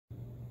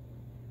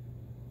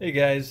Hey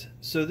guys,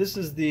 so this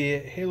is the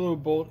Halo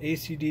Bolt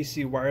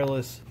ACDC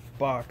wireless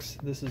box.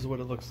 This is what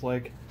it looks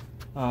like.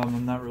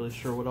 I'm not really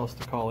sure what else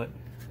to call it,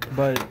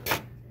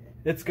 but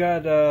it's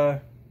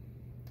got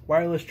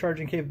wireless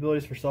charging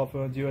capabilities for cell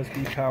phones,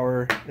 USB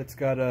power. It's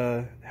got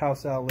a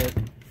house outlet,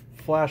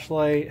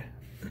 flashlight,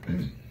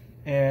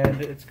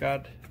 and it's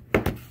got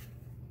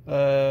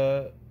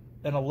an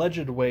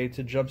alleged way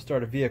to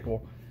jumpstart a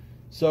vehicle.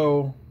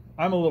 So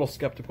I'm a little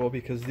skeptical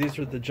because these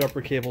are the jumper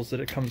cables that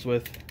it comes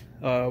with,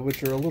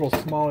 which are a little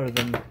smaller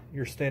than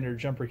your standard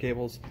jumper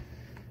cables.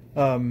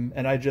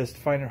 And I just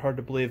find it hard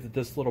to believe that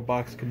this little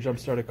box can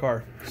jumpstart a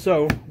car.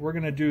 So we're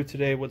going to do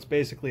today what's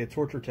basically a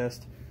torture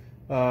test.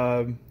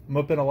 I'm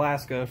up in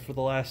Alaska for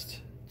the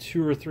last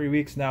 2 or 3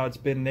 weeks now. It's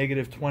been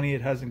 -20.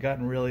 It hasn't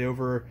gotten really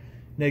over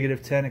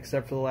 -10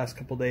 except for the last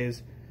couple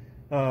days.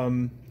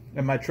 And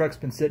my truck's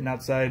been sitting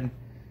outside.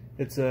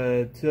 It's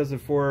a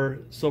 2004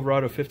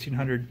 Silverado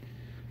 1500.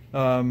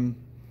 And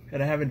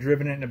I haven't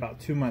driven it in about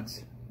 2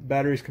 months.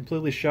 Battery's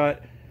completely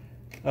shot.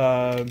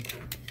 I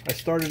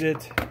started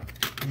it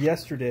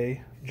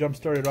yesterday, jump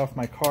started off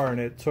my car,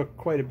 and it took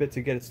quite a bit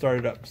to get it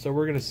started up. So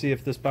we're gonna see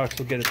if this box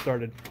will get it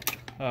started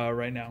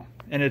right now.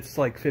 And it's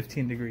like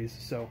 15 degrees,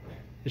 so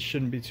it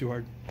shouldn't be too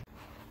hard.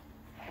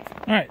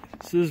 Alright,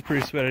 so this is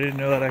pretty sweet. I didn't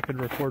know that I could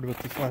record with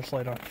the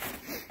flashlight on.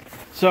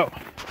 So,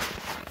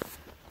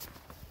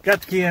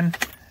 got the key in,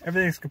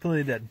 everything's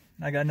completely dead.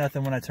 I got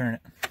nothing when I turn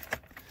it.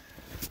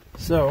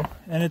 So,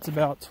 and it's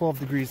about 12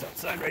 degrees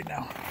outside right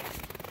now.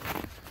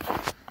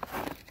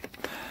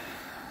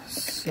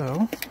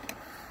 So,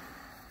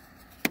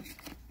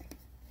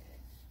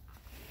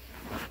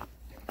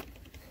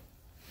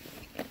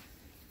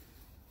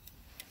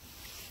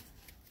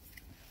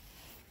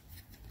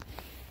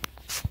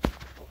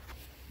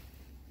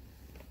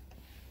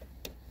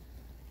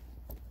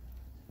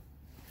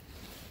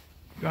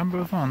 got them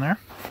both on there.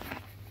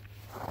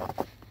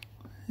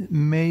 It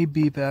may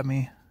beep at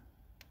me.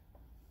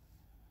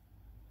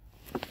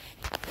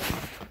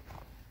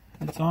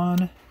 It's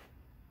on,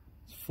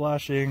 it's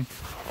flashing.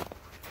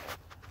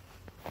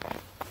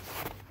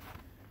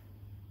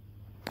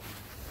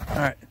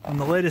 Alright, on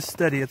the latest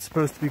steady, it's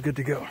supposed to be good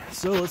to go.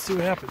 So let's see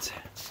what happens.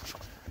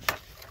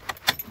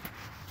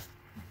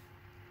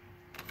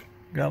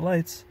 Got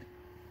lights,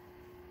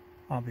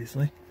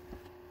 obviously.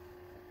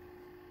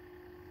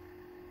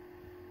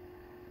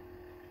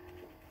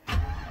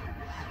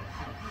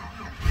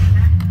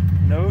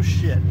 No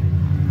shit.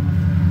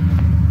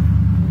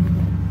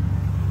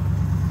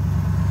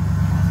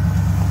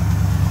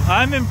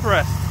 I'm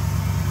impressed.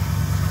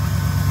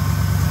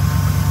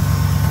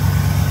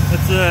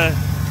 It's a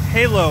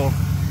Halo.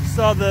 You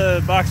saw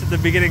the box at the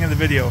beginning of the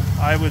video.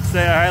 I would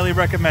say I highly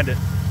recommend it.